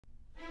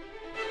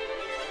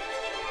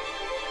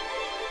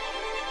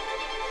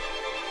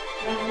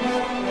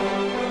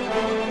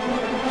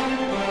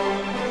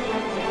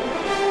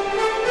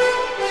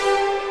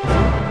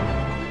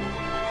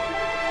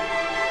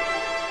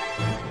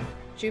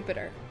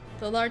Jupiter,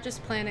 the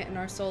largest planet in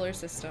our solar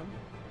system.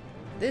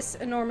 This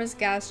enormous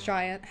gas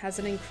giant has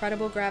an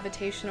incredible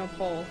gravitational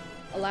pull,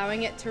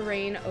 allowing it to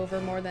reign over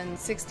more than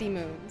 60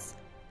 moons.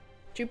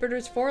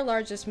 Jupiter's 4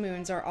 largest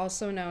moons are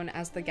also known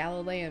as the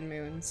Galilean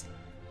moons.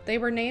 They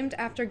were named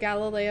after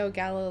Galileo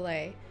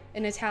Galilei,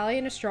 an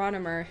Italian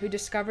astronomer who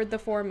discovered the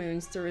 4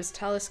 moons through his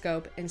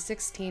telescope in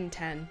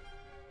 1610.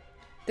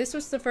 This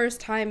was the first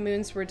time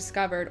moons were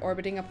discovered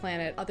orbiting a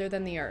planet other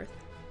than the Earth.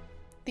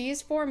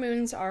 These 4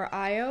 moons are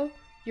Io,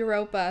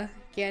 Europa,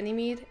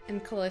 Ganymede,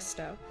 and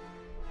Callisto.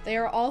 They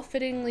are all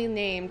fittingly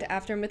named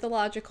after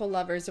mythological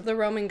lovers of the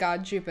Roman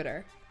god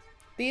Jupiter.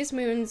 These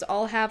moons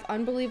all have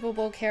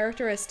unbelievable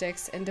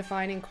characteristics and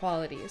defining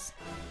qualities.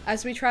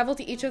 As we travel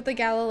to each of the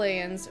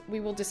Galileans, we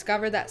will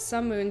discover that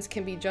some moons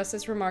can be just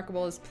as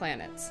remarkable as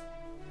planets.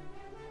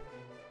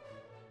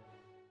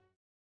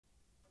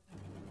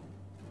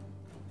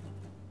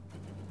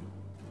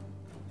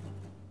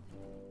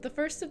 The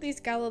first of these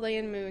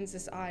Galilean moons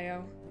is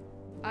Io.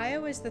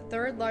 Io is the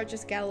 3rd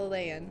largest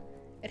Galilean.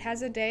 It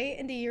has a day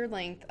and a year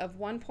length of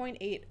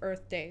 1.8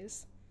 Earth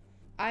days.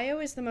 Io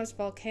is the most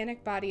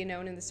volcanic body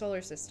known in the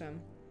solar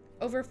system.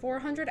 Over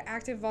 400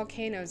 active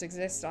volcanoes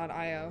exist on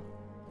Io.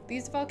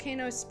 These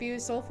volcanoes spew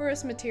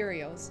sulfurous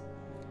materials.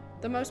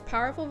 The most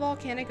powerful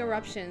volcanic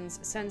eruptions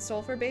send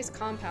sulfur-based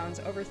compounds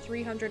over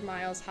 300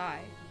 miles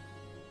high.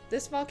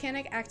 This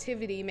volcanic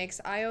activity makes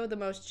Io the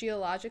most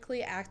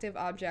geologically active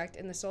object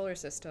in the solar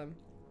system.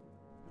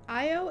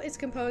 Io is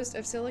composed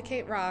of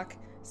silicate rock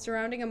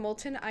surrounding a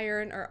molten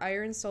iron or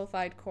iron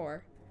sulfide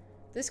core.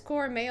 This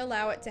core may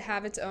allow it to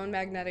have its own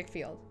magnetic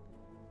field.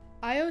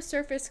 Io's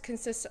surface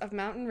consists of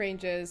mountain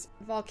ranges,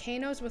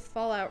 volcanoes with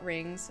fallout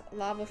rings,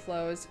 lava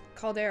flows,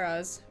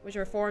 calderas, which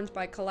are formed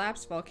by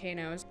collapsed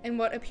volcanoes, and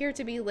what appear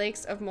to be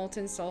lakes of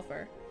molten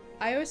sulfur.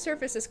 Io's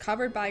surface is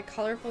covered by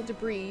colorful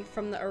debris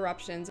from the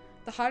eruptions.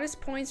 The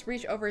hottest points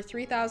reach over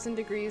 3,000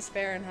 degrees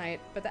Fahrenheit,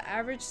 but the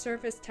average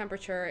surface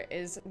temperature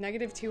is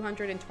negative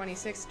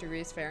 226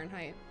 degrees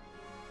Fahrenheit.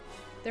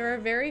 There are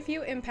very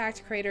few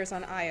impact craters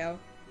on Io.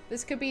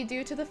 This could be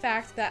due to the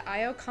fact that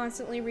Io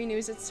constantly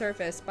renews its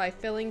surface by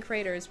filling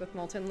craters with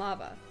molten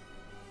lava.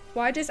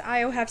 Why does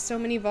Io have so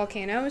many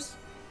volcanoes?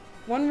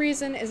 One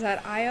reason is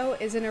that Io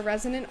is in a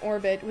resonant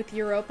orbit with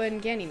Europa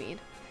and Ganymede.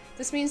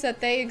 This means that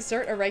they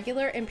exert a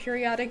regular and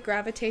periodic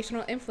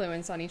gravitational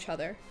influence on each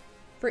other.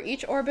 For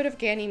each orbit of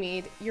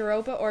Ganymede,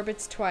 Europa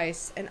orbits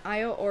twice, and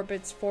Io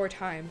orbits 4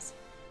 times.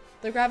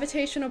 The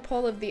gravitational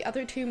pull of the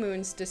other 2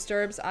 moons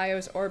disturbs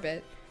Io's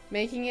orbit,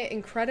 making it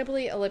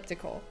incredibly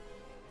elliptical.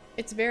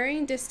 Its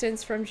varying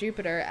distance from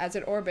Jupiter as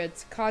it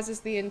orbits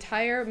causes the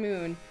entire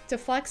moon to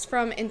flex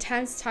from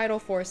intense tidal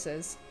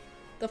forces.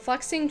 The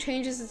flexing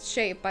changes its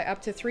shape by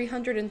up to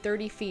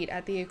 330 feet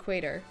at the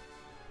equator.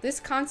 This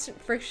constant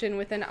friction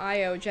within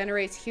Io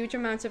generates huge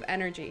amounts of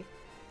energy.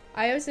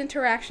 Io's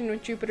interaction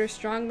with Jupiter's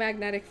strong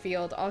magnetic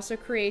field also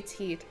creates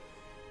heat.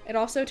 It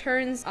also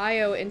turns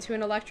Io into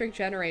an electric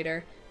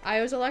generator.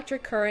 Io's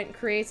electric current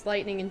creates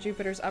lightning in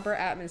Jupiter's upper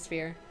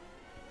atmosphere.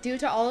 Due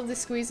to all of the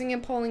squeezing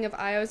and pulling of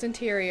Io's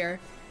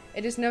interior,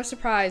 it is no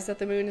surprise that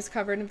the moon is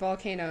covered in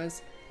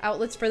volcanoes,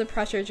 outlets for the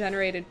pressure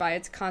generated by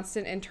its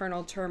constant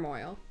internal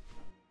turmoil.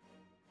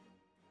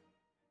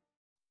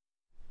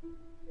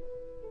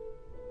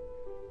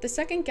 The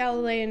second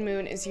Galilean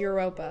moon is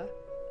Europa.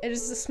 It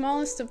is the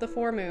smallest of the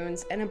 4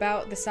 moons and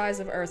about the size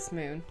of Earth's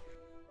moon.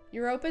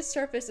 Europa's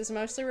surface is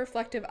mostly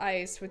reflective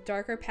ice with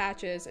darker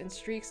patches and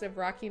streaks of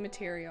rocky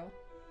material.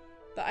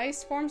 The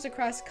ice forms a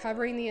crust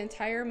covering the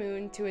entire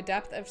moon to a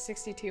depth of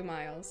 62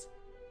 miles.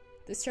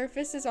 The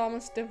surface is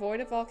almost devoid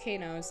of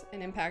volcanoes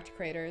and impact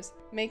craters,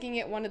 making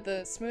it one of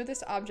the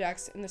smoothest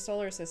objects in the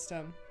solar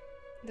system.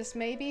 This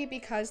may be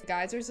because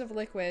geysers of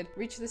liquid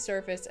reach the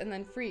surface and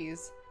then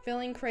freeze,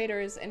 filling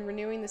craters and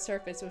renewing the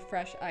surface with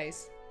fresh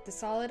ice. The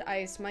solid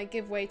ice might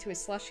give way to a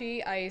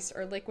slushy ice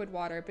or liquid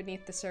water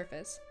beneath the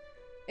surface.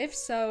 If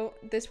so,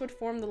 this would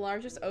form the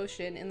largest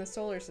ocean in the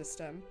solar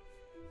system.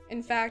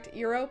 In fact,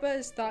 Europa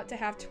is thought to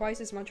have twice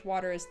as much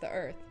water as the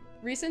Earth.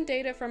 Recent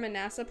data from a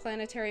NASA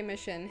planetary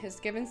mission has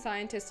given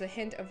scientists a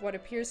hint of what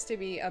appears to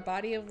be a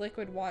body of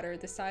liquid water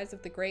the size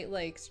of the Great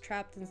Lakes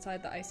trapped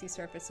inside the icy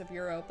surface of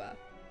Europa.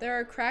 There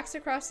are cracks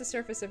across the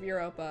surface of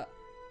Europa.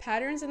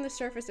 Patterns in the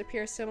surface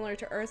appear similar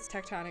to Earth's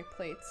tectonic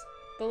plates.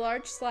 The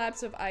large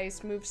slabs of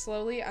ice move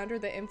slowly under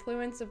the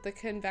influence of the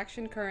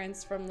convection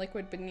currents from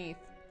liquid beneath.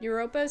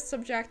 Europa is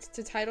subject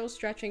to tidal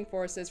stretching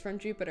forces from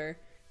Jupiter,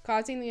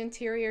 causing the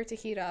interior to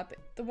heat up.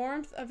 The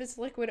warmth of its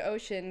liquid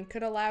ocean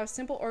could allow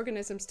simple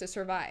organisms to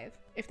survive,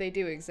 if they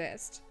do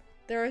exist.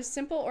 There are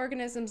simple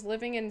organisms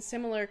living in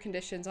similar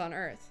conditions on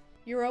Earth.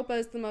 Europa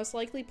is the most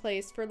likely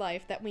place for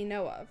life that we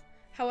know of.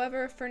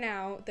 However, for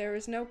now, there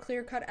is no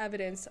clear-cut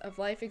evidence of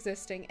life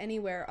existing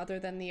anywhere other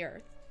than the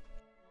Earth.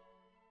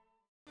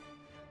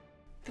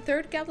 The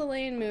third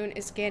Galilean moon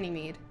is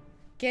Ganymede.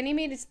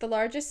 Ganymede is the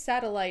largest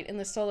satellite in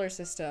the solar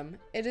system.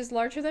 It is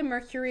larger than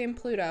Mercury and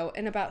Pluto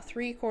and about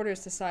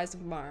 3/4 the size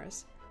of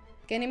Mars.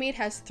 Ganymede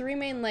has 3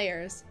 main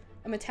layers: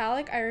 a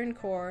metallic iron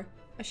core,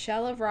 a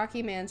shell of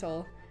rocky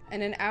mantle,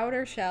 and an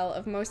outer shell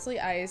of mostly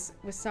ice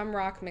with some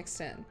rock mixed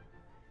in.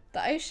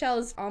 The ice shell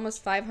is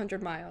almost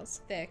 500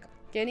 miles thick.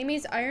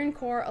 Ganymede's iron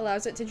core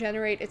allows it to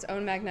generate its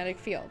own magnetic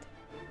field.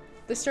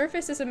 The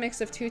surface is a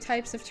mix of 2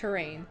 types of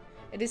terrain.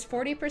 It is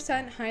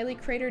 40% highly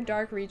cratered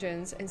dark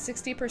regions and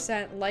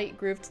 60% light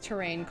grooved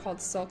terrain called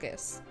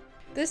sulcus.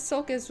 This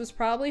sulcus was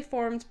probably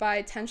formed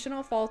by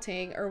tensional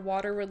faulting or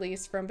water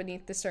release from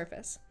beneath the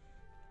surface.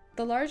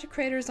 The large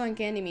craters on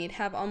Ganymede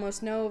have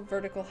almost no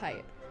vertical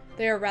height.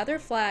 They are rather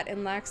flat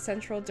and lack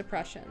central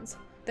depressions.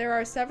 There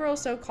are several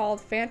so-called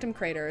phantom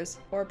craters,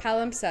 or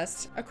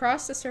palimpsests,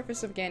 across the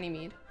surface of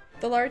Ganymede.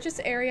 The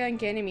largest area in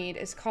Ganymede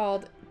is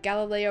called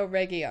Galileo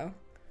Regio.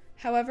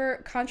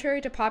 However, contrary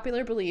to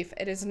popular belief,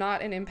 it is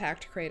not an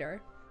impact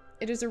crater.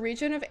 It is a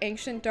region of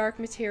ancient dark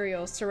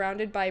material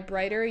surrounded by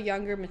brighter,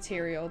 younger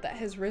material that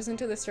has risen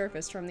to the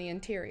surface from the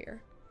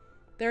interior.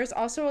 There is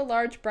also a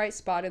large bright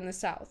spot in the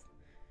south.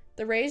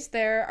 The rays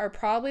there are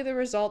probably the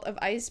result of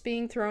ice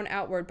being thrown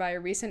outward by a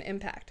recent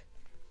impact.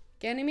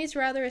 Ganymede's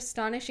rather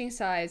astonishing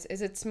size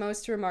is its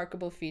most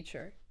remarkable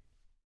feature.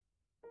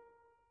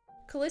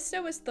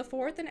 Callisto is the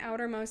 4th and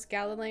outermost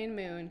Galilean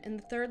moon and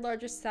the 3rd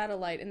largest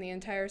satellite in the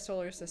entire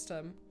solar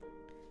system.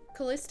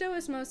 Callisto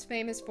is most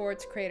famous for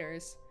its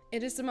craters.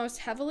 It is the most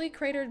heavily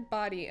cratered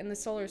body in the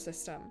solar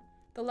system.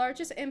 The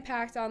largest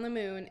impact on the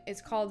moon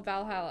is called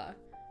Valhalla.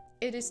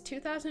 It is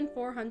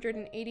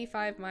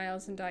 2,485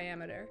 miles in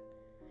diameter.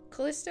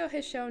 Callisto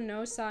has shown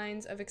no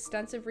signs of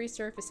extensive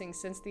resurfacing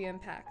since the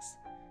impacts.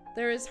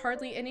 There is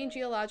hardly any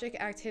geologic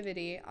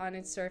activity on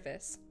its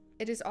surface.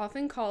 It is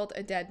often called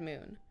a dead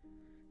moon.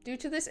 Due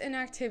to this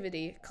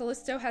inactivity,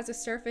 Callisto has a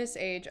surface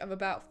age of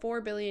about 4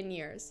 billion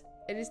years.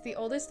 It is the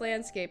oldest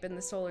landscape in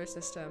the solar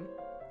system.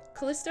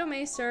 Callisto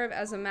may serve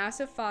as a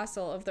massive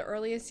fossil of the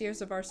earliest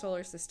years of our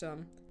solar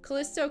system.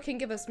 Callisto can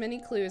give us many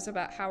clues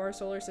about how our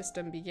solar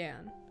system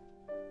began.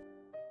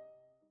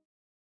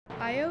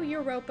 Io,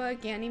 Europa,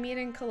 Ganymede,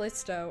 and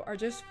Callisto are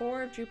just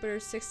 4 of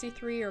Jupiter's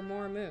 63 or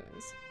more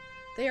moons.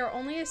 They are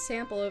only a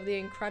sample of the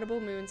incredible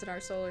moons in our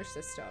solar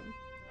system.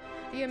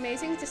 The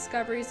amazing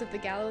discoveries of the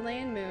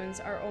Galilean moons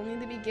are only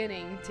the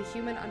beginning to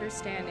human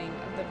understanding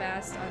of the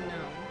vast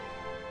unknown.